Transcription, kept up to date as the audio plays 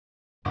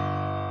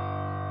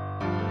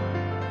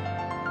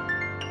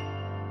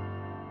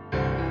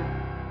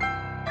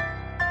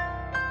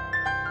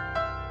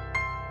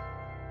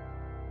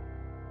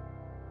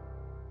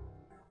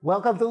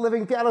Welcome to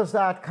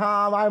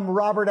livingpianos.com. I'm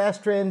Robert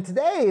Estrin.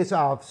 Today is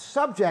a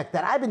subject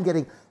that I've been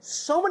getting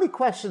so many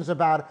questions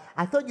about.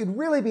 I thought you'd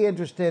really be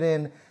interested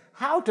in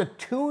how to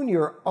tune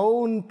your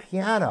own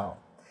piano.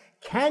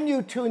 Can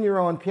you tune your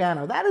own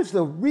piano? That is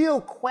the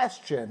real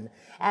question.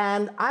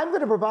 And I'm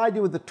going to provide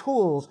you with the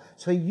tools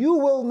so you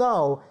will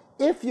know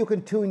if you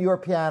can tune your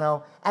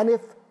piano and if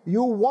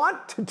you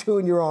want to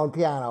tune your own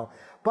piano.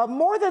 But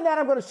more than that,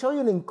 I'm going to show you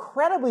an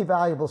incredibly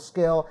valuable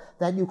skill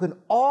that you can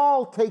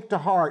all take to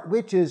heart,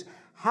 which is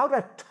how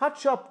to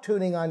touch up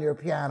tuning on your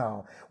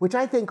piano, which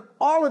I think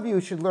all of you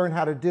should learn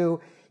how to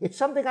do. It's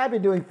something I've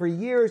been doing for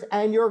years,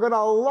 and you're going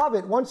to love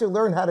it once you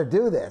learn how to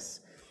do this.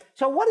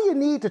 So what do you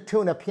need to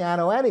tune a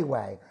piano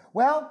anyway?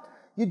 Well,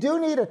 you do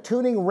need a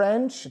tuning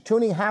wrench, a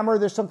tuning hammer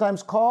they're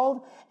sometimes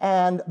called,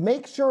 and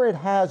make sure it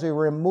has a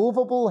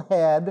removable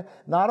head,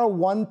 not a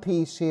one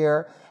piece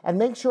here, and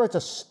make sure it's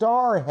a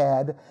star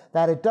head,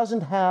 that it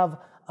doesn't have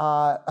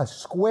a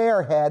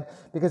square head,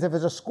 because if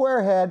it's a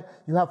square head,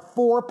 you have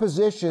 4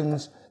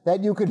 positions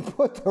that you can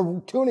put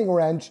the tuning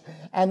wrench,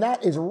 and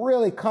that is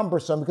really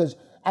cumbersome because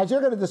as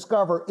you're going to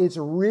discover, it's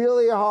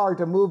really hard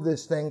to move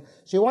this thing.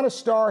 So you want a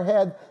star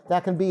head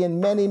that can be in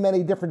many,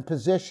 many different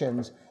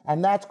positions,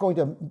 and that's going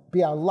to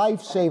be a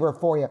lifesaver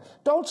for you.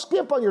 Don't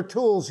skip on your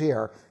tools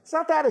here. It's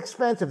not that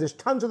expensive. There's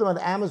tons of them on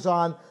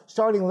Amazon,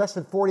 starting less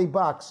than 40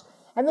 bucks.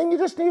 And then you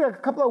just need a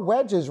couple of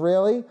wedges,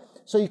 really,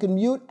 so you can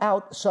mute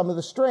out some of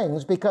the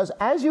strings, because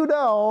as you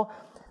know,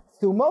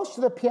 through most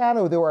of the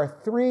piano, there are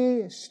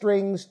 3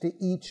 strings to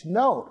each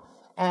note,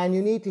 and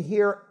you need to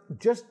hear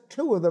just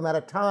 2 of them at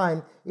a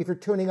time if you're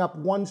tuning up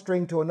one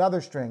string to another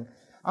string.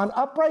 On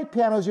upright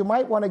pianos, you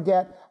might want to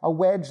get a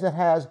wedge that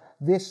has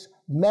this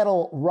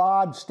metal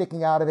rod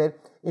sticking out of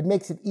it. It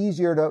makes it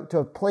easier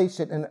to place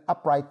it in an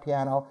upright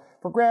piano.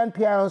 For grand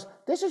pianos,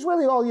 this is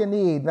really all you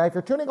need. Now, if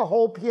you're tuning a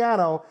whole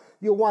piano,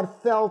 you'll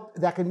want felt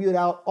that can mute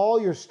out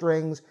all your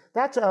strings.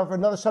 That's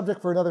another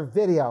subject for another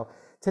video.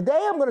 Today,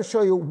 I'm going to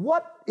show you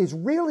what is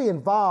really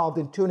involved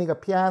in tuning a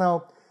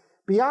piano.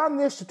 Beyond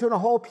this, to tune a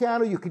whole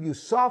piano, you could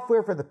use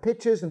software for the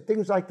pitches and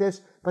things like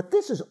this, but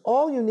this is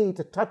all you need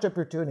to touch up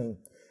your tuning.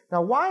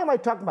 Now, why am I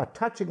talking about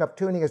touching up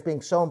tuning as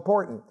being so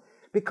important?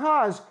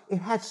 Because it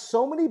has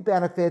so many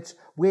benefits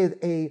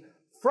with a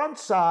front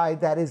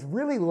side that is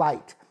really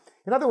light.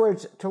 In other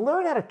words, to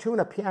learn how to tune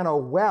a piano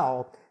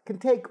well can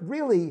take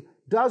really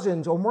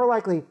dozens, or more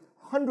likely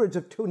hundreds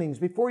of tunings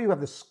before you have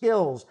the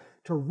skills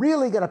to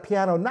really get a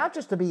piano not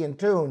just to be in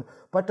tune,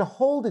 but to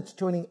hold its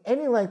tuning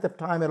any length of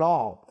time at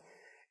all.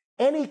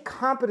 Any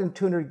competent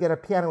tuner can get a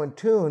piano in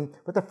tune,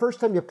 but the first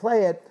time you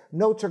play it,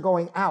 notes are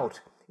going out.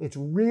 It's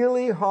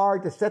really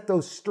hard to set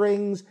those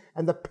strings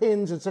and the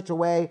pins in such a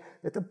way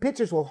that the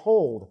pitches will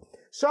hold.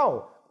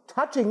 So,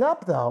 touching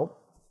up though,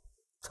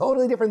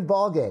 totally different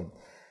ballgame.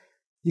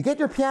 You get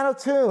your piano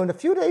tuned, a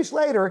few days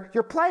later,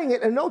 you're playing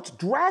it and notes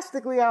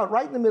drastically out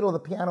right in the middle of the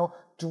piano,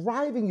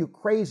 driving you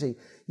crazy.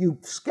 You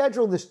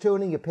schedule this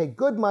tuning, you pay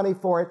good money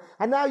for it,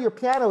 and now your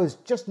piano is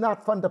just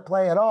not fun to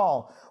play at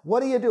all. What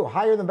do?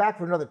 Hire them back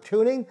for another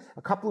tuning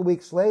a couple of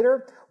weeks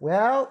later?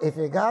 Well, if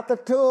you got the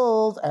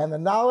tools and the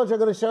knowledge I'm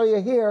going to show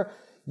you here,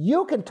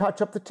 you can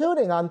touch up the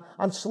tuning on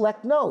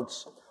select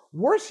notes.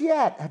 Worse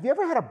yet, have you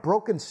ever had a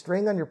broken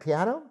string on your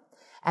piano?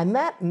 And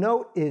that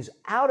note is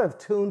out of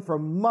tune for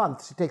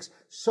months. It takes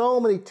so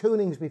many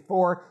tunings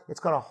before it's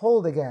going to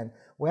hold again.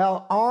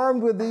 Well,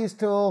 armed with these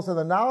tools and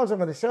the knowledge I'm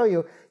going to show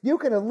you, you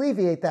can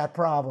alleviate that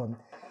problem.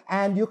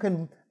 And you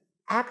can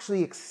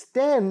actually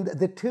extend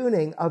the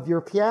tuning of your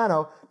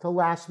piano to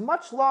last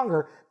much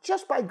longer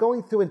just by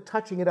going through and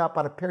touching it up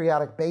on a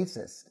periodic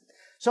basis.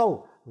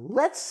 So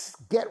let's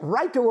get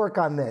right to work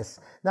on this.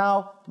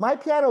 Now, my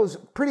piano is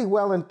pretty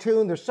well in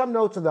tune. There's some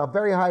notes in the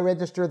very high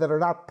register that are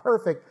not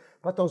perfect,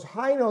 but those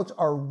high notes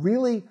are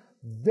really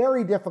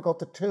very difficult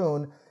to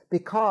tune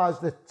because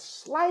the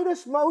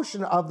slightest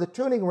motion of the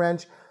tuning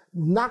wrench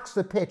knocks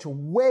the pitch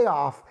way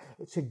off.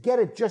 To get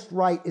it just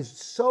right is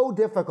so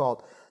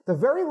difficult. The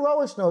very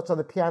lowest notes on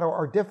the piano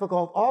are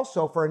difficult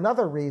also for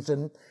another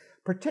reason.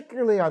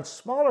 Particularly on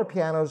smaller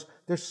pianos,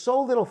 there's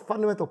so little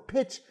fundamental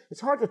pitch,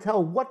 it's hard to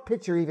tell what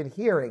pitch you're even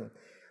hearing.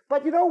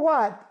 But you know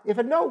what? If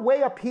a note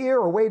way up here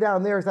or way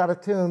down there is out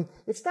of tune,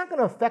 it's not going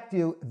to affect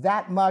you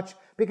that much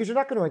because you're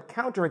not going to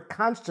encounter it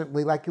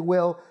constantly like you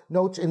will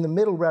notes in the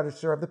middle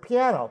register of the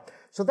piano.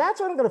 So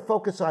that's what I'm going to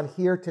focus on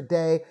here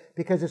today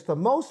because it's the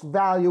most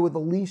value with the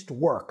least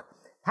work.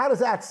 How does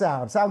that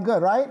sound? Sound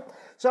good, right?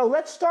 So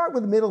let's start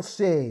with middle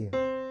C.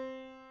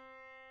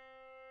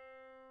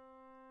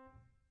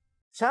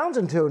 Sounds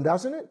in tune,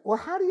 doesn't it? Well,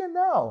 how do you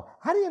know?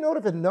 How do you know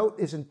if a note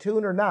is in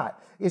tune or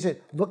not? Is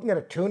it looking at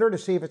a tuner to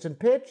see if it's in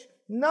pitch?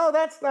 No,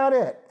 that's not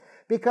it.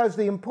 Because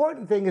the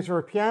important thing is for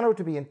a piano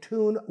to be in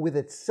tune with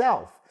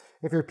itself.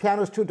 If your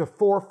piano is tuned to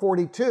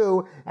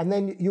 442 and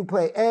then you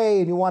play A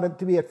and you want it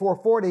to be at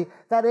 440,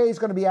 that A is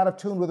going to be out of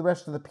tune with the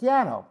rest of the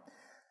piano.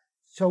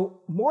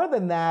 So more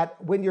than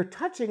that, when you're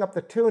touching up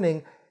the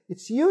tuning,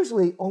 it's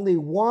usually only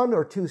 1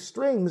 or 2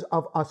 strings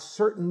of a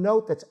certain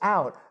note that's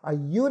out. A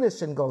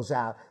unison goes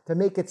out to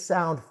make it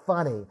sound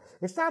funny.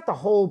 It's not the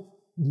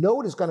whole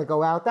note is going to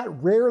go out. That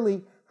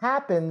rarely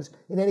happens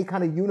in any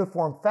kind of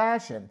uniform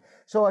fashion.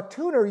 So a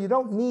tuner you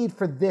don't need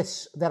for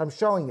this that I'm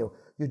showing you.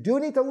 You do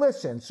need to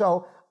listen.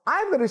 So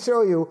I'm going to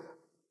show you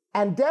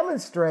and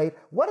demonstrate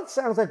what it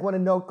sounds like when a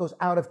note goes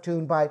out of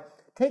tune by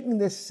taking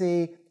this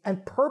C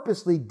and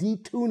purposely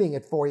detuning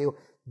it for you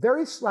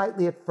very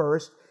slightly at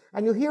first.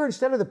 And you'll hear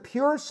instead of the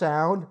pure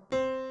sound,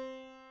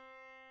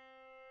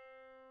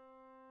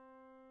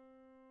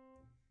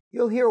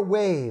 you'll hear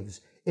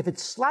waves. If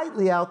it's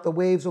slightly out, the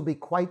waves will be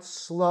quite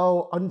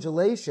slow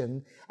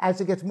undulation.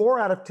 As it gets more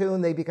out of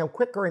tune, they become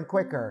quicker and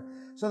quicker.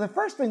 So the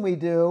first thing we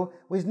do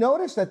is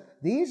notice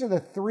that these are the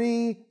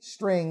 3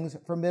 strings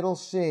for middle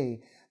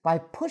C. By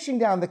pushing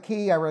down the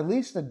key, I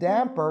release the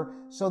damper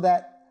so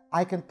that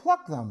I can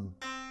pluck them.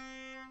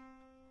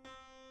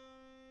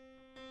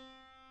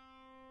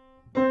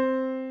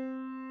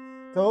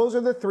 Those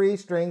are the 3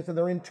 strings, and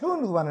they're in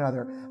tune with one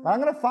another. But I'm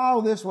going to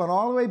follow this one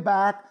all the way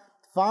back,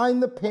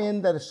 find the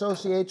pin that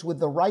associates with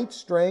the right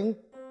string,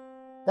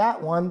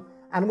 that one,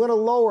 and I'm going to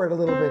lower it a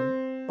little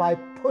bit by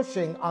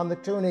pushing on the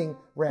tuning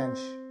wrench.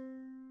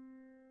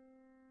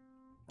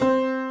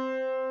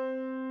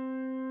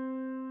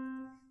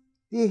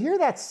 Do you hear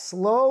that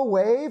slow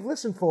wave?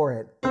 Listen for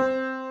it.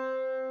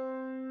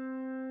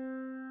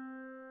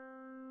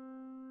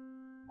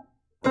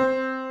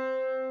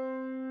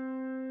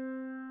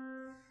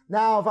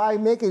 Now, if I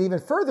make it even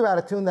further out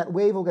of tune, that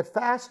wave will get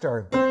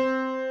faster.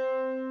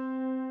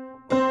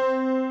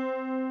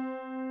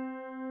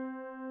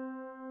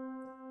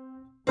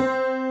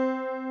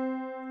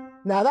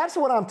 Now, that's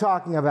what I'm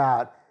talking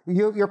about.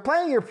 You're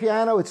playing your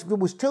piano, it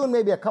was tuned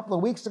maybe a couple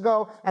of weeks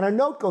ago, and a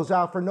note goes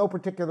out for no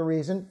particular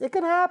reason. It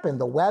can happen.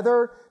 The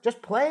weather,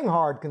 just playing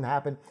hard can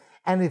happen.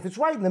 And if it's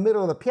right in the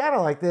middle of the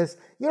piano like this,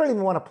 you don't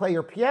even want to play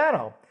your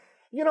piano.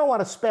 You don't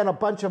want to spend a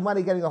bunch of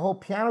money getting the whole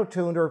piano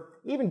tuned, or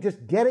even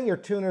just getting your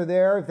tuner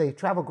there. If they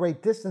travel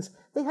great distance,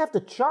 they have to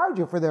charge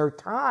you for their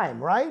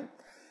time, right?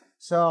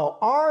 So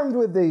armed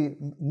with the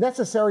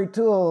necessary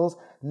tools,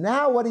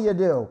 now what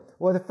do?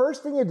 Well, the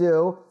first thing you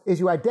do is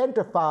you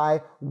identify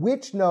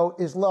which note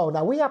is low.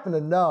 Now, we happen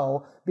to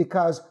know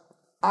because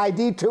I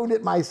detuned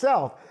it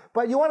myself,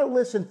 but you want to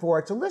listen for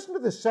it. So listen to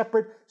the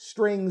separate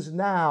strings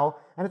now,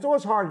 and it's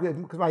always hard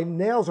because my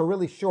nails are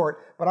really short,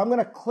 but I'm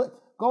going to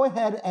go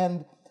ahead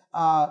and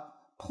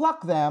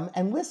pluck them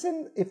and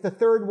listen if the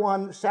third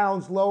one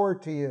sounds lower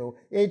to you.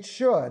 It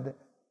should.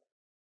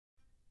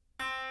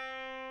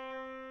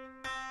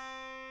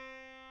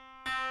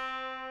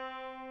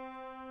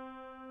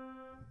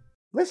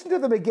 Listen to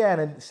them again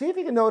and see if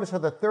you can notice how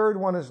the third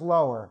one is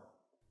lower.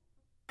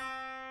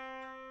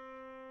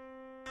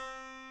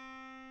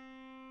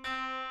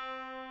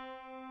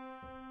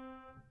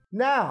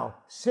 Now,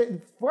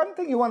 one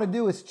thing you want to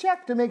do is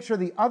check to make sure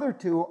the other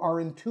 2 are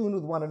in tune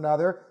with one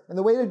another. And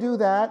the way to do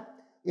that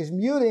is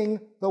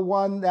muting the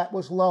one that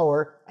was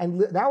lower.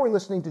 And now we're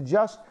listening to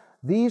just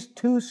these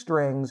 2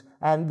 strings,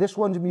 and this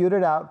one's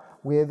muted out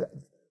with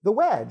the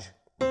wedge.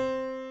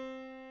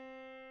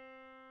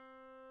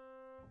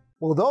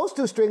 Well, those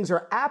 2 strings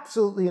are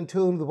absolutely in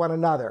tune with one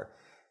another.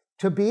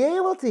 To be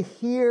able to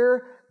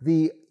hear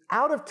the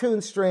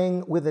out-of-tune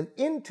string with an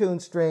in-tune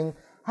string,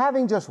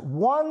 having just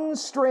one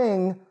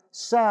string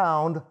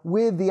sound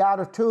with the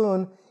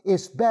out-of-tune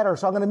is better.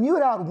 So I'm going to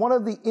mute out one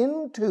of the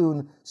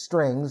in-tune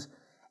strings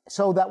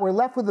so that we're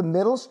left with the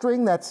middle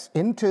string that's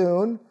in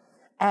tune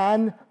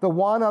and the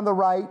one on the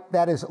right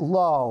that is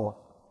low.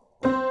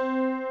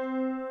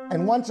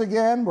 And once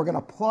again, we're going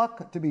to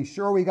pluck to be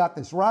sure we got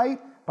this right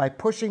by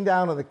pushing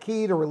down on the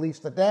key to release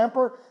the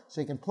damper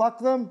so you can pluck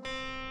them.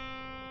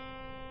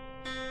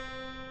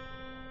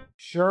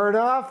 Sure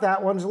enough,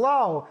 that one's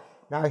low.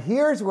 Now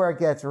here's where it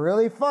gets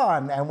really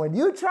fun. And when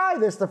you try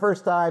this the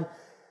first time,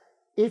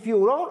 if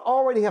you don't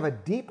already have a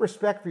deep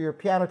respect for your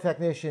piano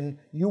technician,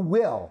 you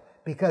will,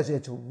 because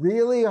it's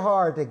really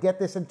hard to get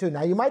this in tune.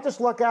 Now you might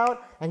just luck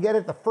out and get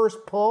it the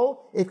first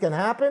pull. It can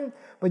happen,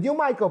 but you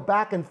might go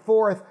back and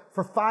forth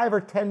for 5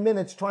 or 10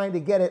 minutes trying to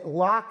get it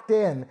locked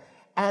in.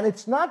 And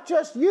it's not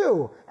just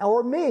you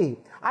or me.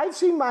 I've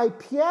seen my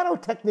piano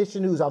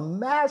technician, who's a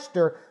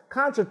master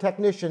concert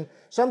technician,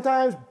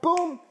 sometimes,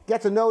 boom,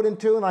 gets a note in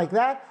tune like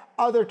that.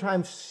 Other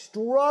times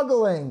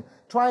struggling,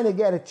 trying to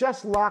get it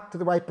just locked to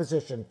the right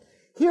position.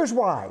 Here's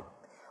why.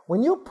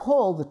 When you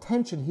pull the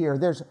tension here,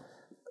 there's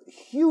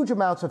huge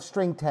amounts of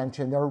string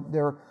tension.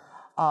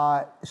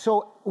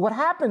 So what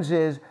happens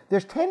is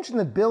there's tension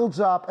that builds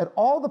up at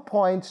all the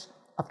points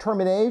of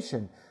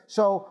termination.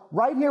 So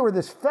right here where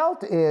this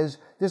felt is,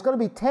 there's going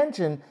to be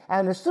tension,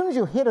 and as soon as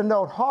you hit a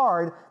note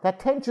hard, that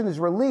tension is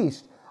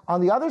released.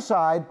 On the other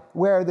side,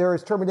 where there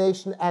is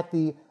termination at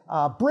the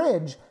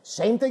bridge,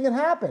 same thing can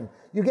happen.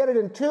 You get it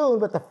in tune,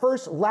 but the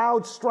first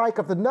loud strike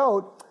of the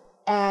note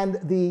and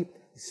the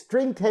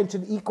string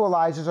tension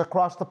equalizes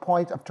across the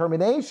point of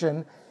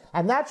termination,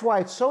 and that's why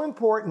it's so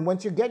important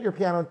once you get your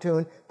piano in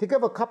tune to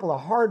give a couple of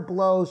hard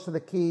blows to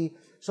the key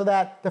so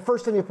that the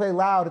first time you play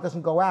loud, it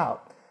doesn't go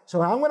out.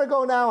 So I'm going to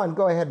go now and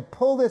go ahead and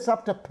pull this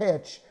up to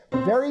pitch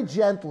very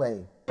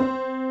gently.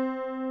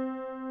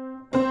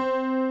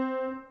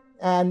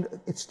 And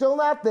it's still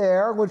not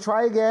there. We'll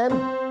try again.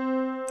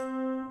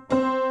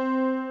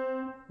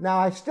 Now,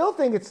 I still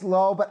think it's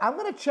low, but I'm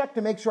going to check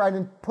to make sure I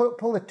didn't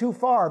pull it too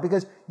far,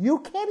 because you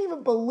can't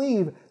even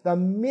believe the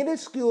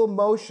minuscule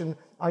motion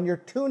on your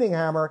tuning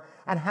hammer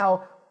and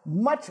how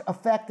much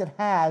effect it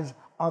has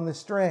on the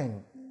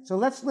string. So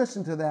let's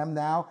listen to them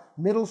now.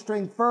 Middle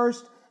string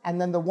first, and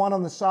then the one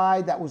on the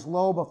side that was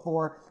low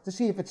before, to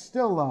see if it's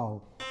still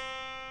low.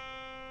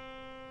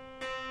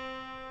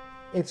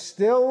 It's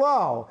still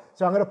low,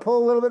 so I'm going to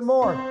pull a little bit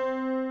more.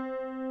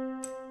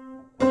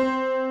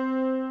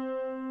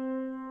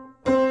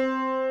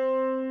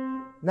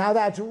 Now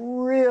that's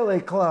really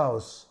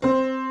close.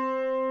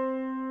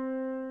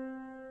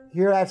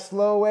 Hear that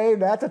slow wave?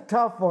 That's a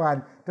tough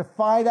one. To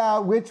find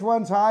out which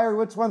one's higher,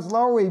 which one's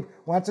lower, we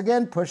once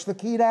again push the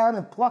key down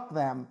and pluck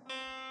them.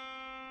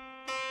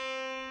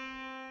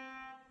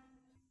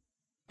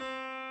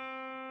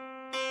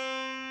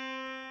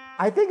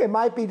 I think it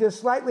might be just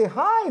slightly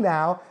high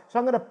now, so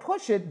I'm going to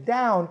push it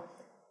down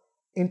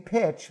in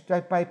pitch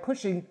by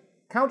pushing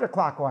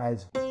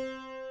counterclockwise.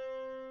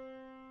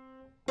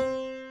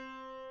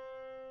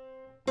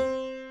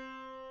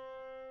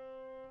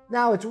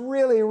 Now it's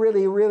really,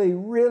 really, really,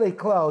 really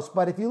close,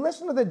 but if you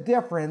listen to the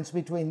difference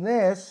between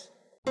this,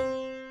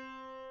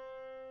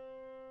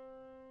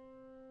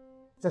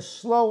 it's a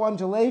slow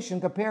undulation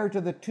compared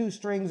to the two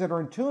strings that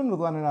are in tune with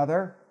one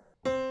another.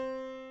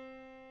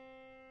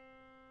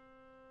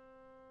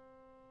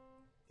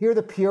 Hear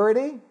the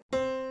purity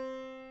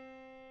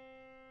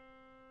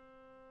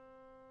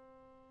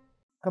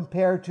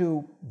compared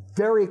to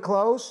very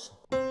close.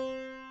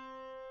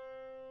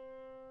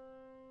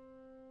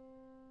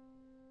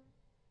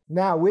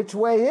 Now, which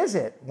way is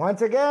it?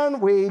 Once again,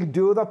 we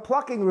do the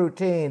plucking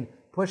routine.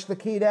 Push the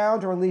key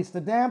down to release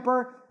the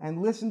damper and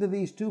listen to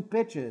these two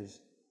pitches.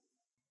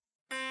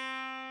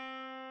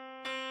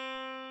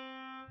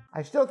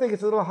 I still think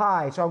it's a little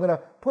high, so I'm going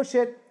to push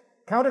it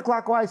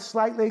counterclockwise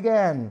slightly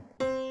again.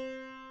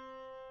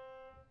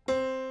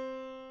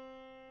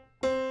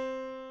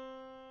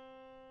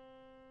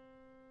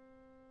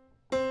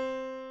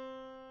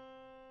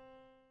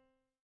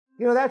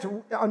 You know, that's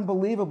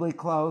unbelievably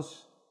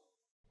close.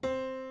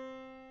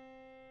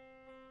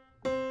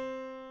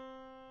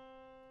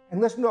 And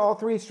listen to all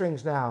three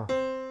strings now.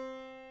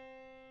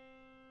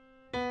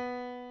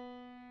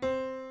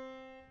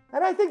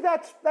 And I think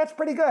that's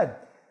pretty good.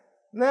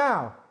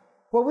 Now,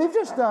 what we've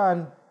just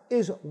done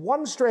is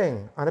one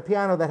string on a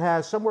piano that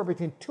has somewhere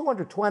between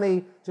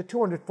 220 to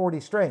 240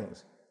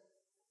 strings.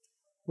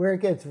 Where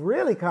it gets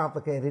really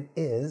complicated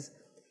is,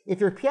 if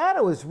your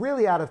piano is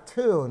really out of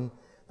tune,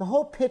 the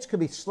whole pitch could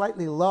be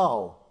slightly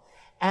low.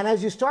 And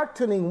as you start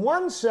tuning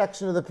one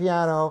section of the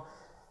piano,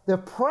 the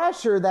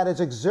pressure that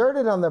is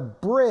exerted on the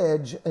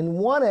bridge in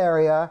one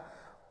area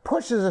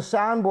pushes the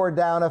soundboard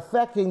down,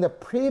 affecting the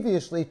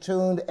previously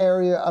tuned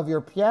area of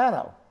your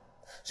piano.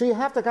 So you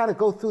have to kind of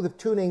go through the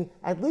tuning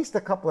at least a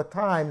couple of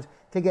times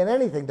to get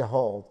anything to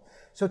hold.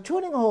 So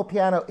tuning a whole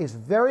piano is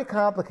very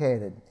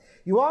complicated.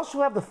 You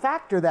also have the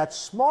factor that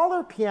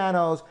smaller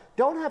pianos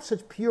don't have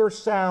such pure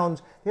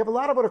sounds. They have a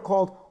lot of what are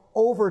called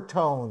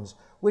overtones,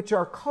 which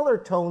are color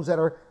tones that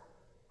are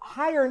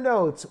higher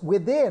notes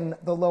within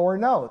the lower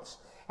notes.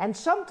 And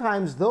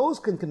sometimes those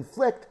can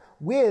conflict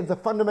with the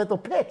fundamental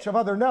pitch of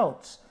other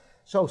notes.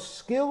 So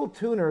skilled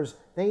tuners,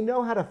 they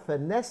know how to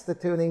finesse the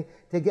tuning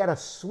to get a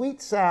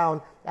sweet sound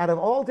out of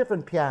all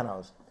different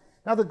pianos.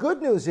 Now the good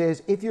news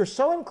is, if you're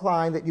so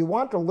inclined that you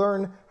want to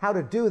learn how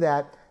to do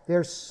that,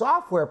 there's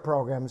software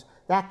programs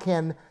that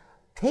can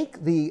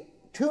take the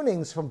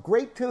tunings from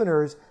great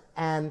tuners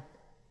and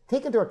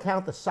take into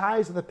account the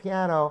size of the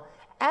piano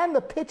and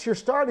the pitch you're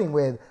starting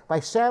with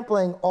by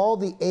sampling all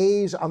the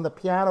A's on the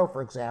piano,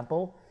 for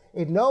example.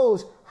 It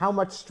knows how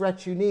much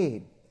stretch you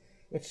need.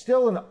 It's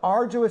still an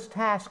arduous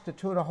task to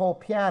tune a whole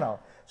piano.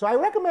 So I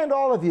recommend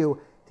all of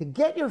you to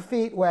get your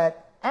feet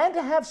wet and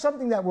to have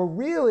something that will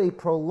really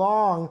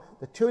prolong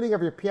the tuning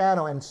of your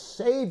piano and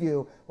save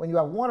you when you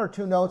have one or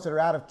two notes that are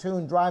out of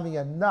tune driving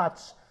you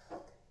nuts.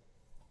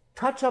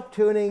 Touch-up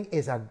tuning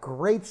is a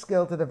great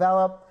skill to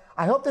develop.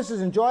 I hope this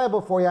is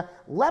enjoyable for you.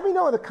 Let me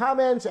know in the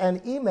comments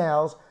and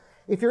emails.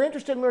 If you're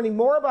interested in learning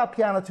more about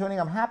piano tuning,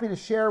 I'm happy to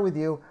share with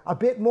you a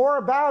bit more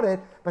about it.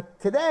 But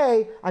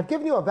today, I've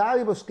given you a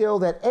valuable skill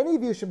that any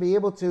of you should be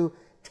able to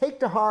take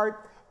to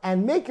heart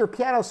and make your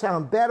piano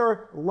sound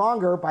better,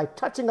 longer by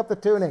touching up the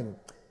tuning.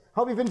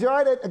 Hope you've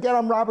enjoyed it. Again,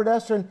 I'm Robert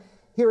Estrin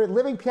here at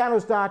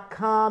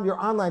livingpianos.com, your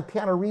online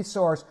piano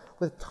resource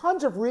with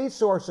tons of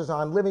resources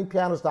on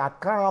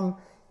livingpianos.com,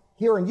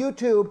 here on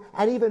YouTube,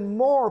 and even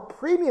more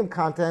premium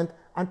content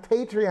on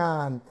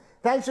Patreon.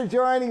 Thanks for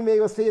joining me.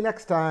 We'll see you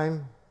next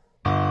time.